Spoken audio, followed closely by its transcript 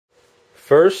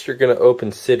First, you're going to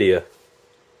open Cydia.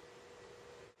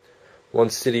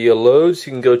 Once Cydia loads,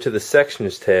 you can go to the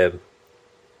Sections tab.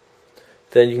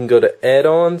 Then you can go to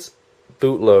Add-ons,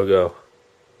 Boot Logo.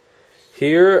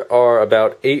 Here are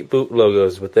about 8 boot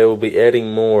logos, but they will be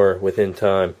adding more within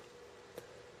time.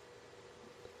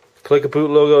 Click a boot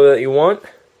logo that you want.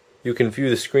 You can view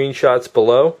the screenshots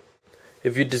below.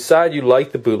 If you decide you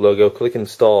like the boot logo, click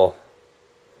Install.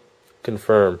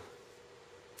 Confirm.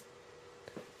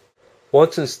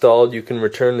 Once installed, you can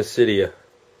return to Cydia.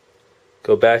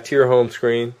 Go back to your home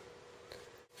screen.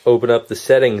 Open up the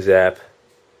Settings app.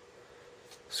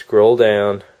 Scroll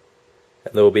down,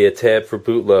 and there will be a tab for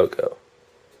boot logo.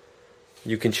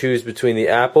 You can choose between the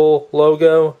Apple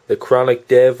logo, the Chronic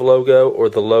Dev logo, or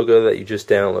the logo that you just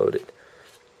downloaded.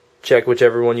 Check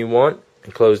whichever one you want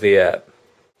and close the app.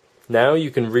 Now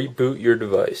you can reboot your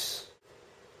device.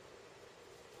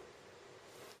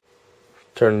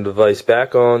 Turn the device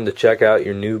back on to check out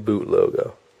your new boot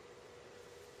logo.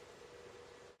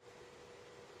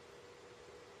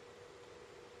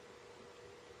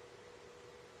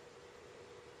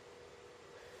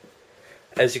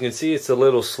 As you can see, it's a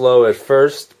little slow at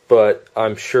first, but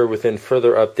I'm sure within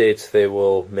further updates they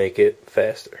will make it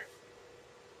faster.